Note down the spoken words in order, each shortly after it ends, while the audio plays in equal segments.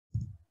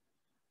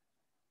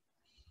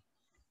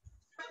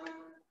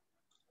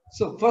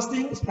So first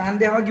thing, span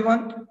they have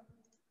given,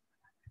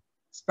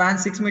 span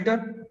 6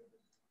 meter.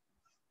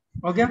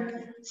 Okay.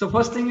 So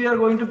first thing we are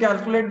going to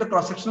calculate the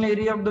cross-sectional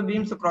area of the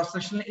beam. So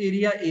cross-sectional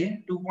area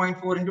A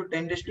 2.4 into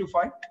 10 raised to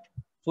 5,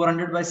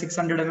 400 by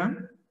 600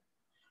 mm,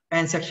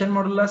 and section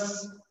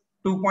modulus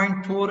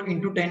 2.4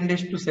 into 10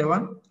 raised to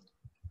 7.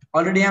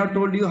 Already I have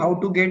told you how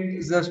to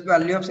get the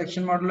value of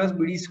section modulus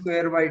BD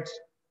square by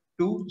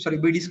 2, sorry,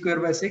 BD square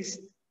by 6.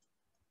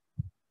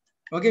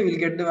 Okay, we'll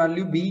get the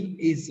value. B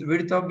is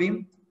width of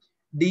beam,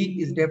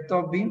 D is depth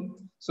of beam.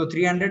 So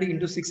 300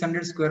 into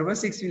 600 square by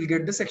 6, we'll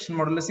get the section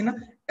modulus in a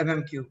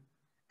mm cube.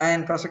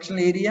 And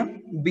cross-sectional area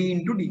B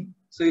into D.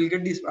 So you'll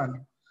get this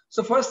value.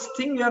 So first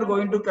thing we are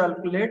going to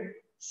calculate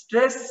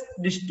stress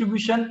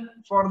distribution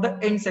for the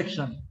end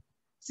section.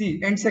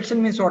 See, end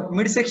section means what?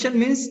 Mid section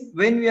means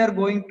when we are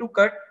going to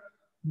cut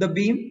the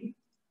beam,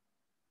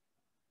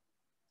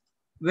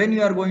 when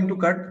you are going to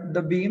cut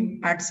the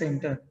beam at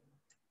center.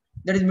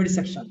 That is mid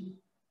section.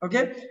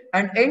 Okay,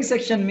 and end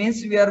section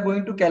means we are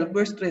going to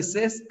calculate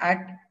stresses at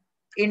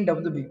end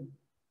of the beam.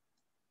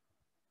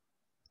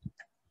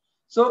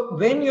 So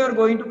when you are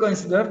going to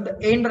consider the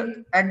end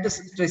at the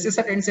stresses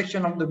at end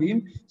section of the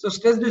beam, so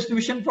stress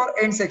distribution for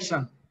end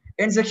section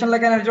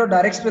like an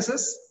direct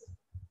stresses,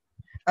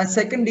 and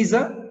second is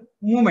a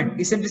movement,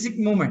 eccentric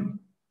movement,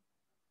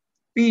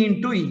 P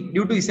into E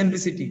due to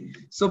eccentricity.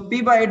 So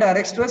P by A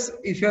direct stress,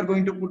 if you are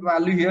going to put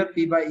value here,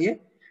 P by A,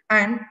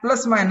 and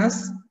plus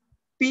minus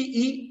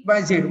PE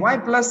by Z. Why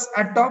plus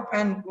at top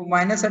and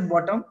minus at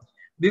bottom?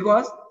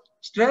 Because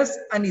stress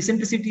and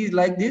eccentricity is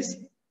like this.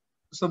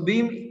 So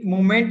beam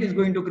movement is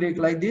going to create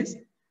like this,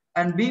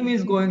 and beam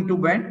is going to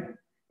bend.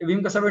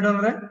 Beam कैसा bend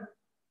होना है?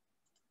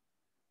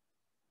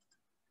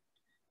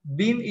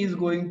 Beam is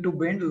going to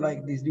bend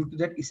like this due to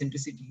that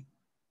eccentricity.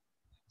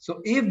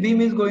 So if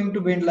beam is going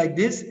to bend like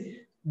this,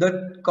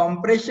 the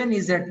compression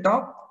is at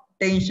top,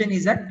 tension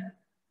is at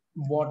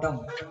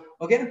bottom.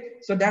 Okay,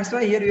 so that's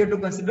why here we have to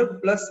consider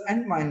plus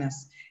and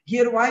minus.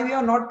 Here why we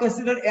are not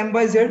considered M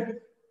by Z?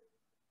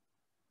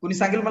 Kuni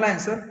सांगेल मला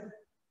answer.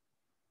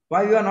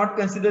 Why we are not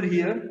considered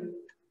here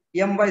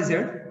M by Z?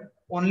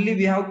 Only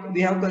we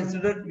have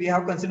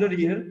considered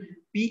here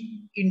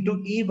P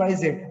into E by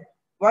Z.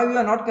 Why we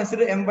are not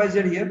considered M by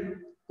Z here?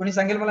 Kuni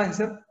सांगेल मला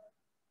answer?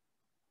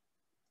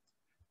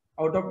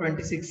 Out of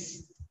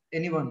 26,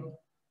 anyone?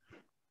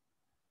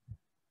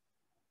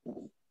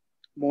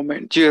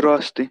 Moment 0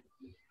 असते.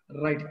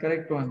 Right,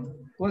 correct one.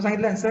 कोण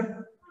सांगितलं answer?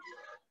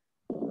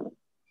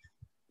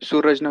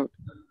 Suraj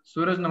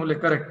Navle,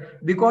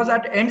 correct. Because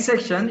at end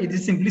section it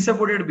is simply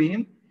supported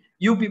beam.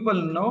 You people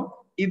know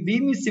if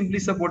beam is simply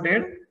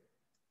supported,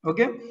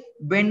 okay,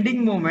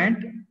 bending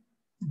moment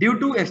due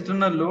to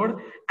external load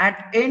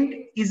at end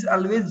is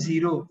always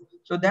 0.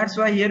 So that's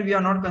why here we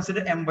are not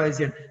considered M by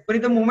Z. But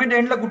if the movement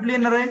end la कुठली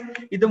येणार आहे?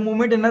 if the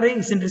movement येणार आहे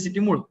eccentricity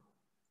मुळे.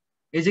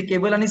 हे जे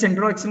cable आणि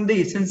centre of मध्ये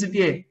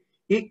eccentricity आहे,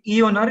 हे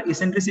E होणार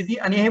eccentricity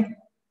आणि हे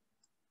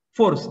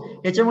force.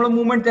 याच्यामुळे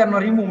movement तयार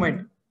होणार ही movement.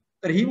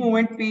 तर ही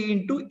movement P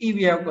into E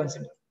we have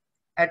considered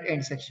at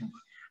end section,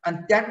 and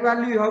that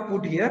value you have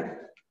put here,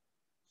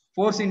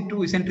 force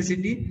into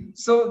eccentricity.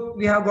 So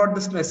we have got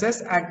the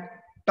stresses at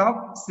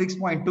top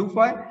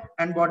 6.25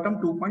 and bottom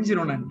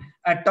 2.09.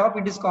 At top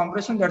it is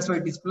compression, that's why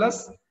it is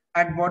plus.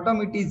 At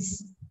bottom it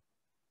is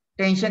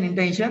tension in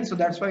tension, so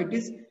that's why it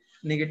is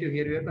negative.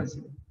 Here we are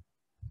considering.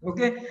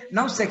 Okay,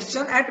 now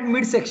section at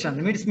mid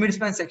section, mid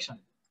span section.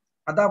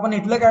 आता आपण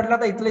इथलं काढला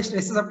तर इथले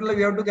stresses आपल्याला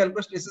we have to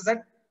calculate stresses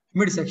at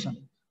mid section.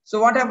 So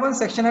what happens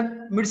section at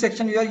mid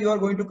section here you are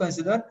going to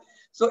consider.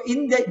 So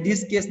in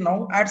this case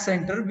now at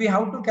center we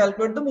have to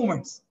calculate the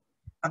moments.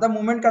 आता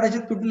movement काढायचे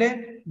कुठले?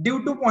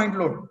 Due to point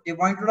load. Hey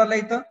point load आला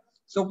इथं.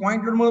 So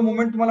point load मुळे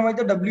movement तुम्हाला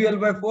माहिती आहे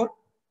WL/4.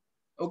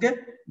 Okay,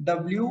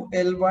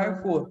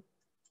 WL/4.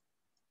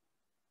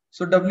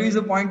 So W is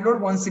a point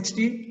load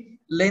 160,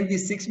 length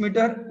is 6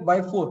 meter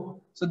by 4.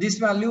 So this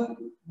value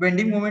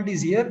bending moment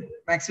is here,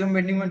 maximum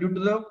bending moment due to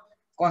the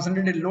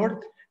concentrated load,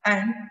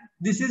 and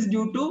this is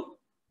due to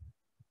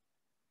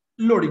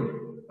loading.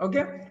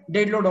 Okay,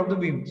 dead load of the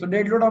beam. So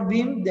dead load of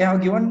beam they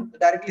have given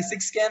directly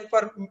 6 kN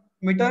per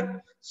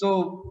meter.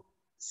 So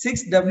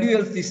 6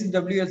 WL, this is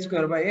WL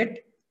square by 8.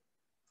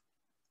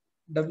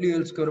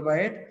 WL square by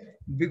 8,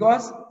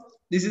 because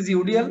this is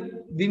UDL,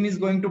 beam is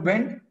going to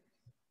bend,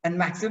 and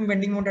maximum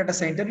bending moment at a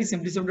center is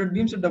simply supported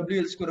beam, so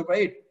WL square by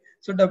 8.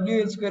 So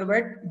WL square by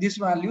 8, this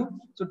value.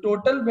 So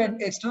total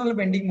external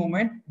bending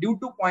moment due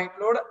to point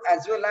load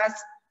as well as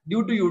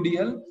due to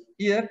UDL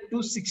here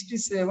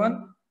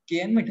 267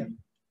 kN meter.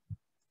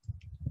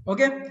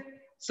 Okay.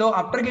 So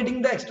after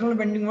getting the external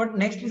bending moment,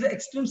 next is the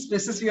extreme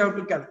stresses we have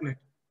to calculate.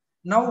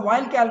 Now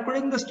while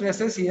calculating the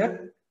stresses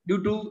here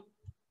due to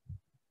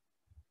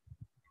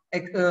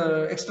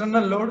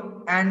external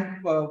load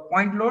and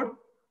point load,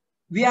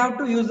 we have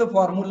to use the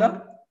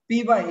formula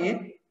P by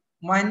A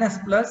minus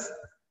plus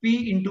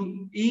P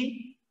into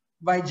E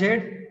by Z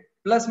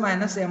plus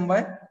minus M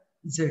by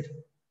Z.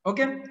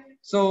 Okay.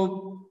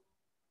 So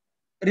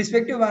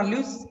respective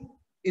values,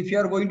 if you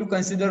are going to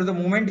consider the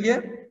moment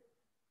here,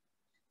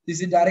 this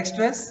is direct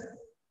stress,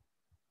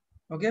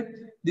 Okay,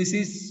 this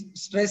is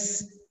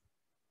stress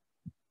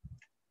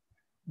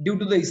due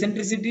to the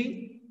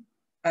eccentricity,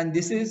 and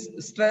this is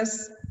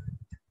stress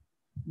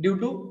due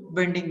to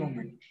bending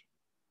moment.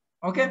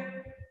 Okay,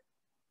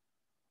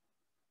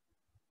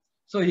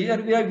 so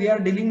here we are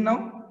dealing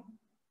now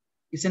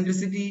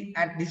eccentricity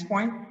at this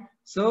point.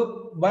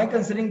 So by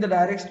considering the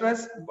direct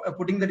stress,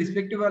 putting the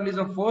respective values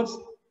of force,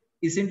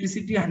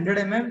 eccentricity 100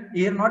 mm,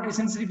 here not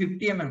eccentricity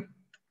 50 mm.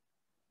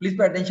 Please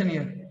pay attention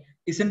here.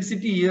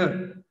 Eccentricity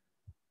here.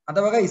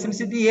 आता बघा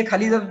eccentricity हे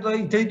खाली जातो,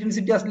 इथे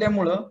eccentricity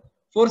असल्यामुळं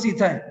force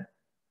इथं आहे.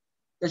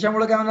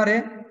 त्याच्यामुळे काय होणार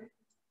आहे?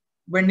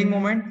 बेंडिंग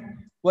मोमेंट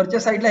वरच्या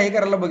साईडला हे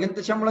करायला बघेल.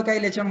 त्याच्यामुळे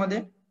काय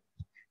याच्यामध्ये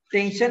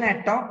tension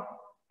at top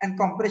and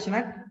compression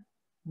at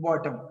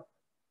bottom.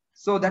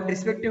 So that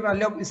respective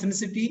value of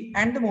eccentricity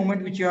and the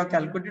moment which you have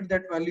calculated,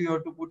 that value you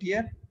have to put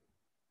here.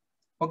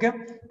 Okay,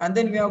 and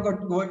then we have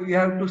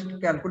to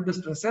calculate the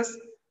stresses.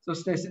 So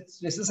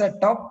stresses at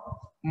top,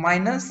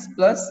 minus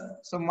plus,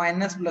 so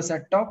minus plus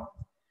at top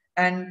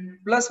and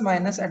plus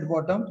minus at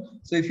bottom.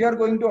 So if you are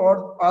going to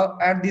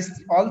add this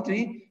all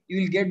three,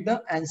 you will get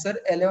the answer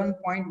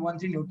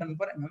 11.13 Newton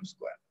per mm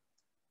square.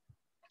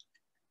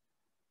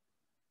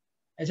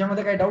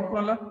 याच्यामध्ये काय doubt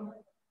कोणाला?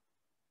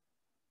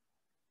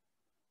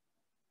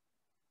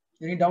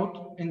 Any doubt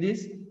in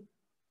this?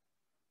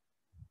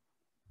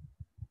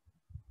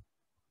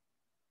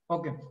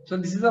 Okay, so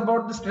this is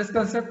about the stress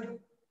concept.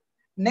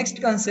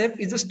 Next concept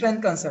is the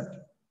strength concept.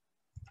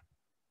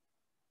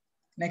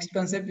 Next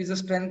concept is a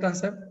strength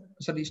concept.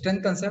 Sorry,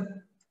 strength concept.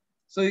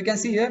 So you can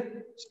see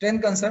here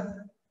strength concept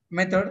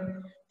method.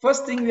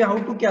 First thing we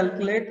have to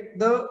calculate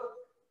the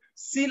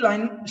C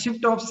line,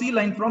 shift of C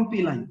line from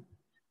P line.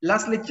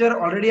 Last lecture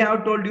already I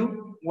have told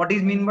you what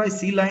is mean by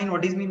C line,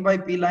 what is mean by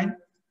P line.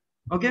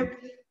 Okay.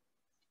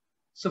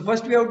 So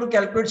first we have to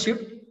calculate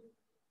shift.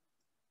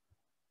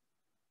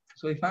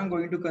 So if I'm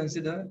going to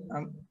consider,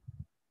 I'm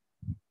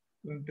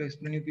going to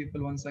explain you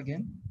people once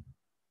again.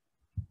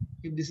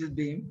 If this is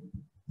beam,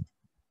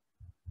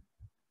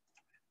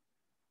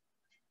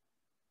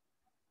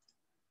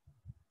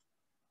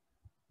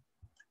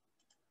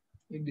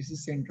 if this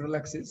is central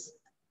axis,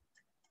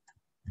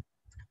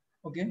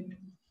 okay,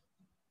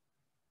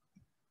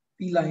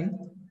 P line,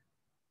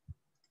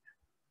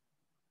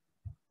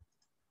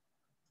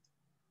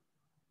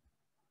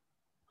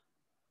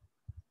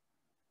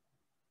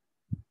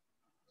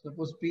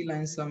 suppose P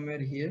line somewhere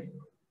here.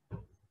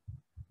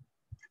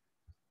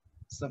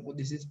 Suppose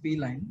this is P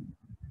line.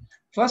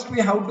 First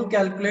we have to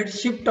calculate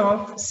shift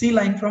of C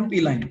line from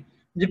P line.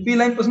 म्हणजे P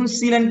line पासून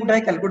C line कुठे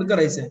आहे calculate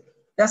करायचं आहे.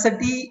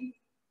 त्यासाठी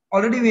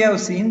already we have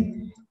seen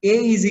A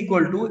is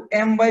equal to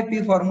M by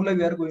P formula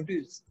we are going to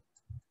use.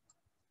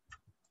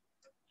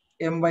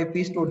 M by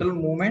P is total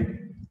moment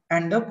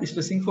and the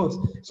prestressing force.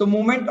 So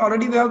moment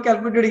already we have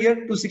calculated here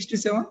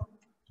 267.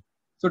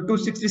 So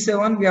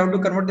 267 we have to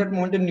convert that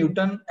moment in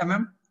Newton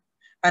mm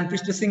and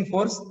prestressing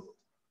force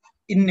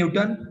in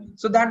Newton.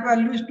 So that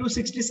value is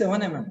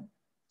 267 mm.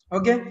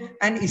 Okay,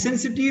 and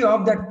eccentricity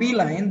of that P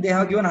line they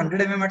have given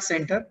 100 mm at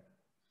center.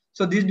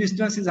 So this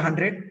distance is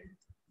 100.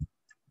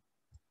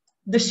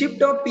 The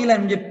shift of P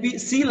line म्हणजे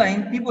C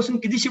line P पासून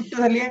किती shift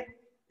झाली आहे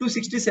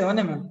 267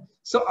 mm.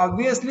 So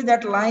obviously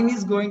that line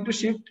is going to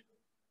shift.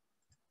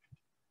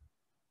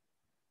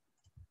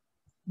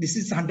 This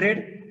is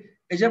 100.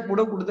 याच्या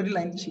पुढे कुठेतरी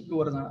line shift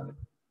वर जाणार आहे.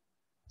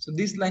 So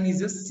this line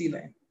is a C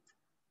line.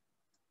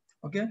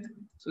 Okay,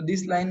 so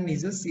this line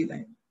is a C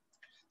line.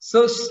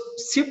 So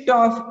shift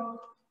of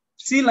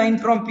C line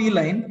from P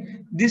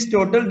line, this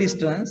total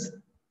distance,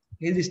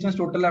 hey distance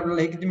total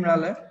आपल्याला हे किती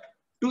मिळालं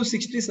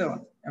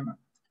 267 mm.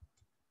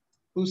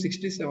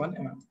 267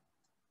 mm.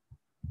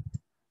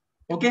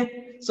 Okay,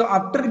 so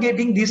after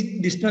getting this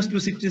distance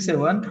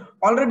 267,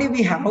 already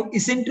we have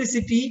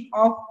eccentricity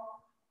of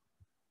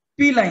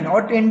P line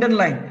or tendon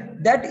line.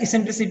 That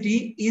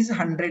eccentricity is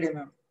 100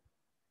 mm.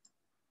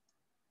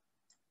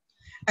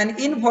 And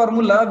in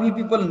formula we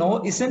people know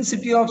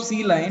eccentricity of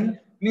C line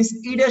means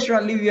E dash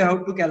value we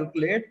have to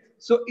calculate.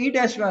 So E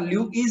dash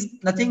value is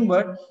nothing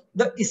but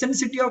the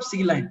eccentricity of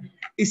C line.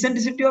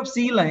 Eccentricity of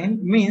C line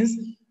means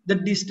the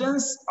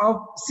distance of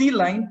C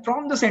line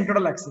from the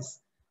central axis.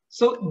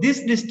 So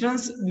this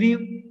distance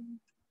we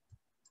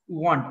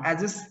want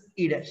as is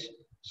E dash.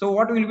 So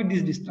what will be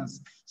this distance?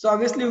 So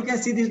obviously you can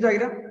see this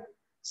diagram.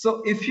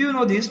 So if you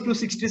know this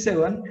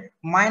 267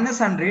 minus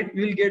 100,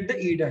 we will get the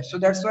E dash. So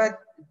that's why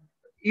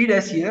E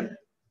dash here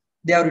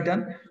they have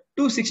written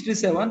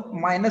 267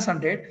 minus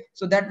 100.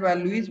 So that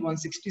value is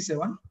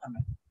 167 mm.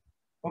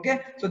 Okay,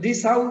 so this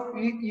is how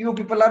you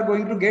people are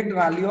going to get the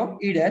value of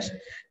E dash,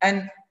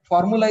 and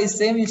formula is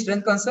same in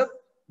strength concept,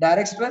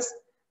 direct stress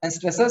and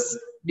stresses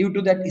due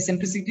to that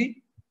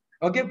eccentricity.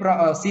 Okay,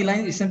 C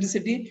line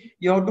eccentricity,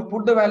 you have to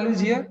put the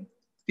values here.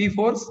 P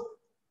force,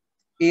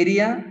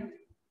 area,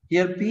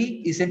 here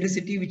P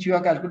eccentricity which you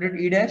have calculated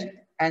E dash,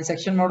 and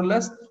section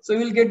modulus. So you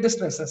will get the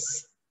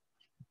stresses.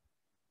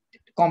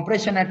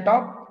 Compression at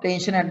top,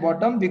 tension at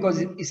bottom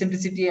because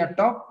eccentricity at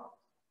top.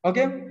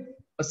 Okay,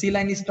 a C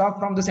line is top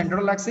from the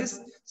central axis,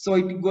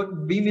 so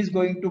beam is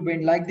going to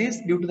bend like this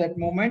due to that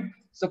moment.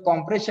 So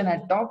compression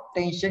at top,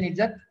 tension is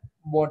at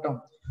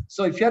bottom.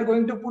 So if you are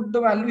going to put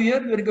the value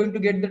here, we are going to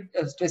get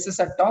the stresses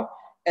at top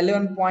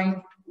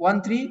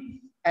 11.13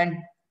 and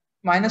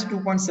minus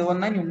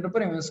 2.79 Newton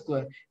per mm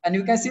square. And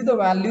you can see the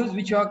values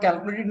which you have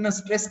calculated in a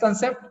stress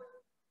concept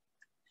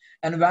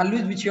and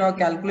values which you have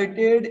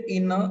calculated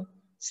in a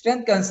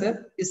strength concept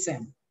is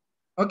same.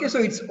 Okay, so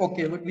it's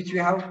okay, but which we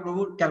have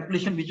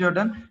calculation which you have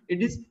done,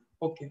 it is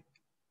okay.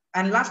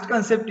 And last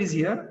concept is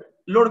here,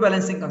 load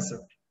balancing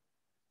concept.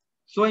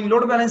 So in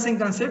load balancing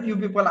concept, you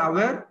people are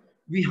aware,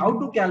 we have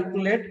to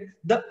calculate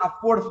the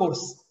upward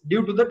force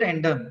due to the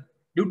tendon,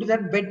 due to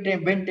that bent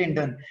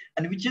tendon,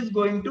 and which is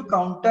going to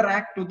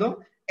counteract to the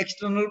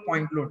external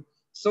point load.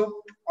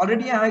 So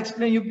already I have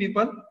explained you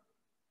people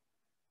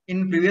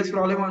in previous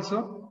problem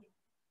also,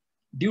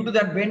 due to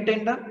that bent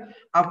tendon,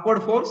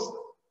 upward force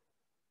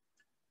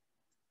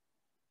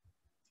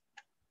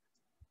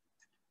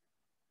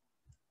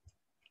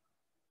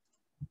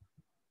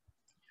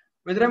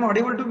whether I'm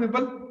audible to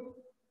people.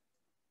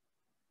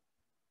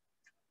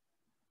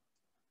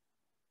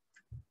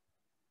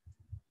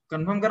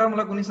 Confirm करा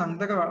मला कोणी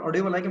सांगता का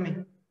Audible आहे का me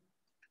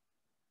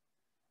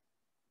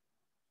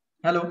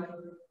hello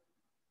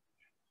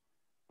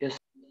Yes.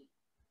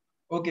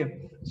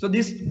 Okay, so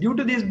this due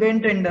to this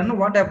bent tendon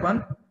what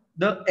happened,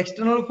 the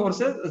external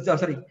forces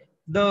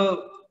the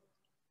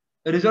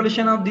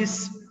resolution of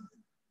this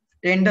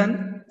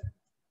tendon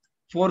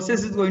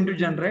forces is going to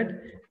generate,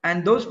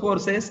 and those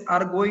forces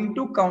are going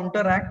to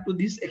counteract to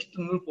this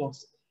external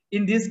force.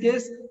 In this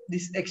case,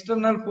 this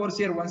external force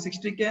here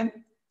 160 kN.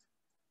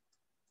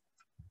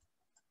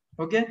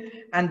 Okay,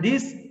 and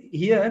this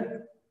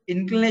here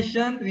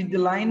inclination with the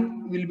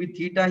line will be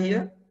theta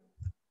here,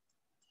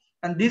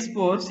 and this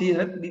force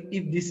here,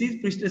 if this is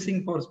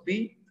prestressing force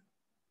P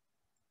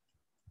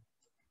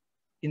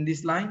in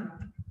this line,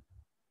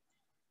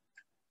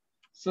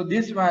 so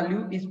this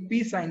value is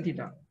P sin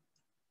theta,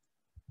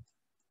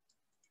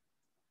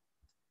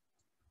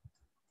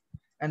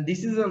 and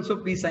this is also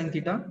P sin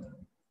theta.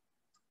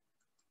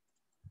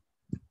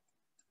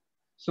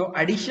 So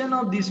addition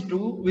of these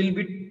two will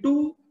be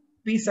 2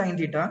 P sin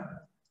theta,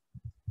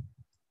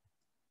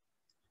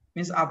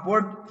 means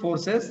upward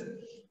forces,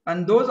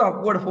 and those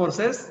upward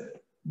forces,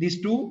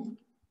 these two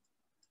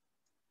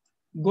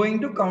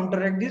going to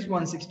counteract this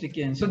 160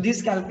 kN. So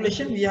this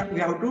calculation we have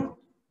to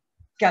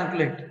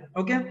calculate.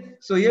 Okay,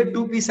 so here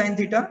 2P sin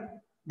theta,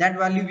 that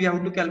value we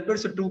have to calculate.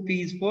 So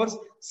 2P is force,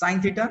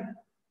 sin theta.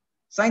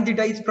 Sin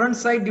theta is front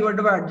side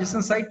divided by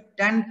adjacent side.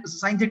 Tan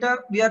sin theta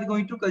we are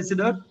going to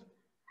consider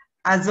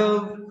as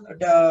a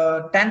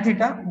tan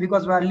theta,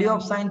 because value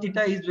of sin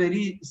theta is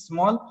very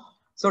small.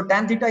 So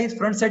tan theta is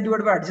front side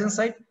divided by adjacent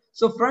side.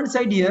 So front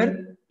side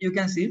here you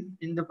can see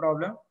in the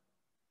problem,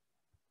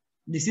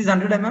 this is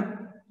 100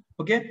 mm.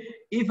 Okay,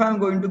 if I am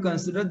going to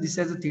consider this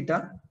as a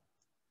theta,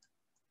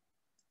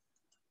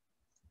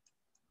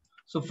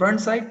 so front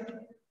side,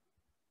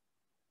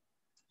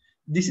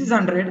 this is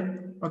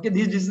 100. Okay,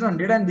 this is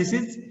 100 and this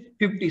is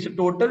 50. So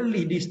total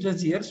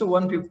distance here, so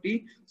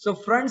 150. So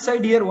front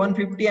side here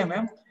 150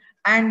 mm,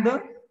 and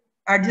the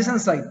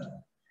adjacent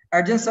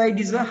side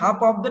is a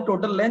half of the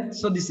total length.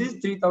 So this is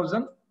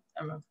 3000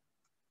 mm.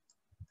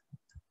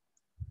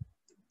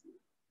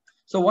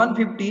 So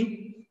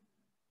 150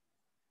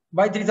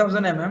 by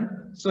 3000 mm.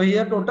 So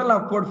here total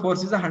upward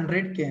force is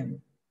 100 kN.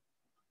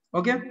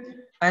 Okay,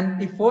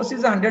 and if force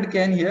is 100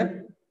 kN here,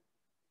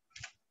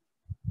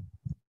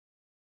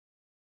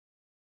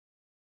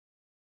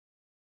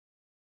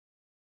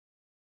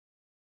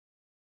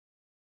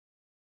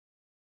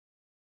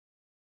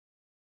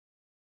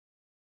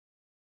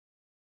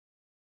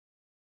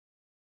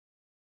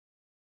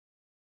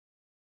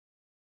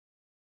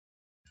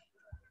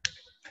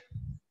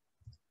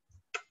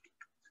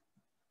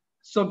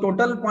 so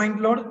total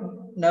point load,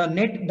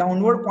 net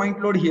downward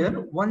point load here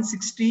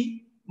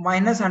 160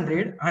 minus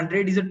 100.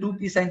 100 is a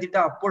 2P sin theta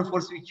upward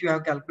force which you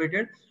have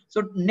calculated.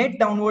 So net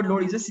downward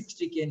load is a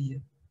 60 kN here.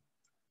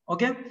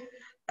 Okay,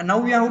 and now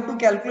we have to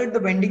calculate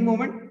the bending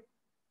moment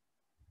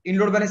in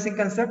load balancing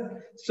concept.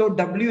 So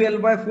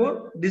WL by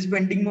 4, this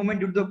bending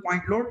moment due to the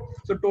point load.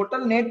 So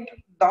total net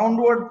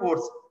downward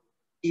force,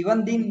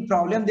 even the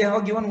problem they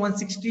have given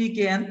 160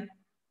 kN.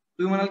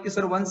 तुम्ही म्हणाल की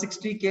sir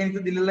 160 kN इथे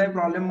दिलेला आहे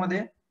problem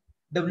मध्ये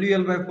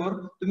WL by 4,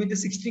 तुम्ही ते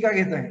 60 का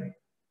घेताय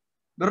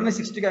बरोबर नाही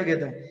 60 का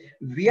घेताय.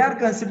 We are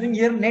considering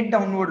here net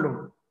downward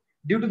load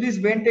due to this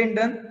bent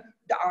tendon,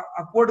 the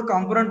upward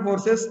component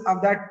forces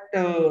of that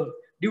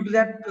due to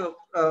that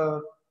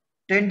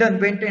tendon,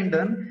 bent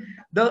tendon,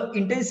 the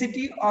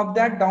intensity of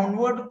that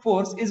downward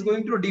force is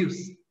going to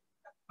reduce.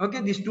 Okay,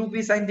 this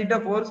 2P sin theta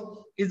force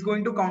is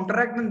going to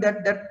counteract, and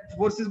that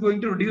force is going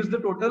to reduce the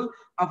total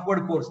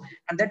upward force,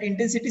 and that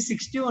intensity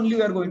 60 only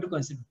we are going to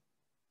consider.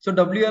 So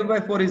WL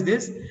by 4 is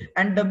this,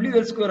 and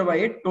WL square by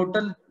 8,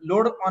 total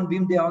load on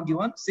beam they are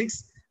given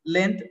 6,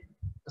 length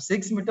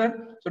 6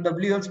 meter. So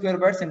WL square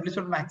by 8 simply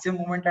should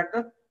maximum moment at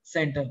the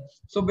center.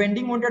 So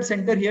bending moment at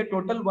center here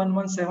total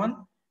 117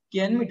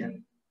 kN meter.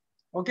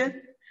 Okay,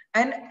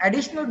 and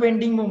additional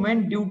bending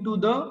moment due to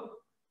the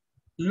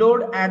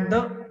load at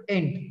the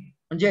end.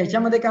 म्हणजे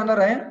ह्याच्यामध्ये काय होणार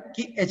आहे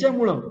की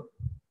याच्यामुळं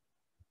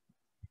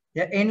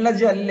या एंडला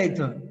जे आलेलं आहे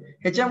इथं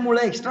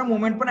ह्याच्यामुळे एक्स्ट्रा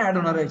मुवमेंट पण ऍड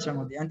होणार आहे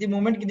याच्यामध्ये आणि ती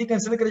मुवमेंट किती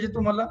कन्सिडर करायची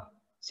तुम्हाला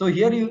so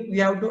here you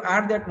have to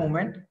add that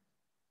movement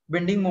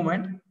bending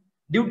movement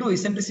due to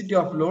eccentricity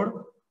of load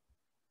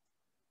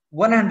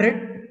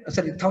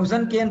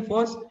 1000 kN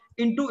force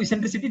into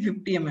eccentricity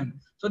 50 mm.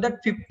 So that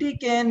 50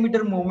 kN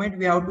meter movement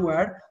we have to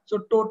add. So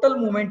total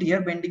movement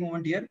here, bending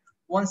moment here,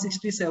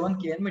 167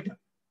 kN meter.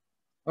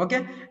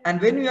 Okay,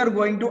 and when we are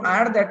going to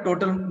add that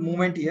total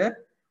movement here,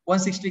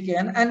 160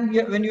 kN, and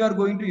when you are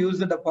going to use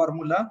the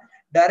formula,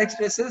 direct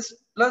stresses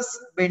plus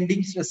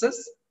bending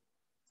stresses,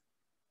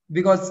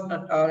 because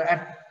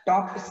at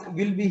top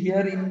will be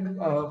here in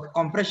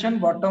compression,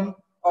 bottom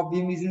of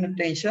beam is in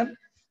tension.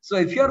 So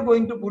if you are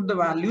going to put the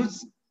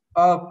values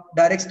of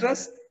direct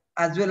stress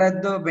as well as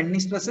the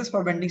bending stresses,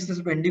 for bending stress,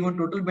 bending on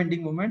total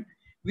bending moment,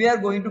 we are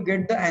going to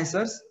get the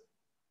answers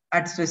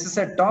at stresses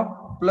at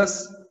top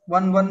plus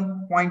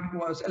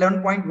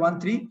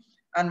 11.13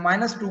 and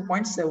minus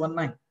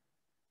 2.79.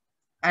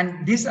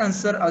 And this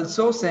answer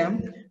also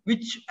same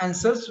which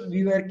answers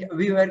we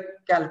were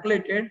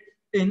calculated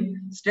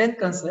in strength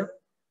concept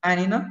and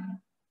in a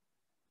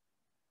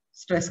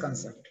stress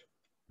concept.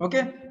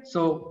 Okay,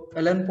 so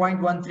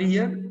 11.13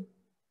 here,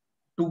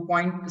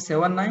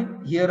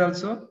 2.79 here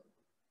also,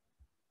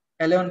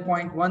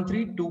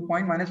 11.13, 2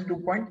 point minus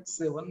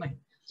 2.79.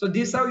 So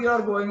this how you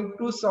are going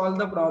to solve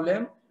the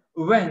problem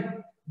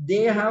when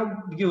they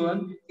have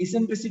given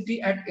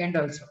eccentricity at end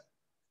also.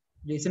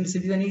 The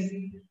eccentricity then is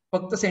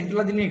फक्त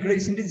सेंटरला दिली इकडे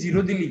eccentricity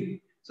 0 दिली.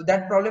 So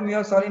that problem we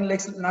have solved in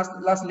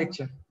last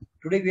lecture.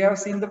 Today we have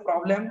seen the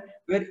problem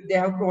where they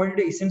have provided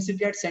the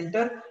eccentricity at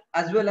center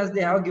as well as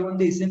they have given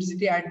the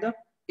eccentricity at the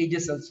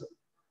edges also.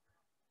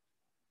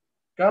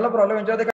 कळलं problem यांच्यामध्ये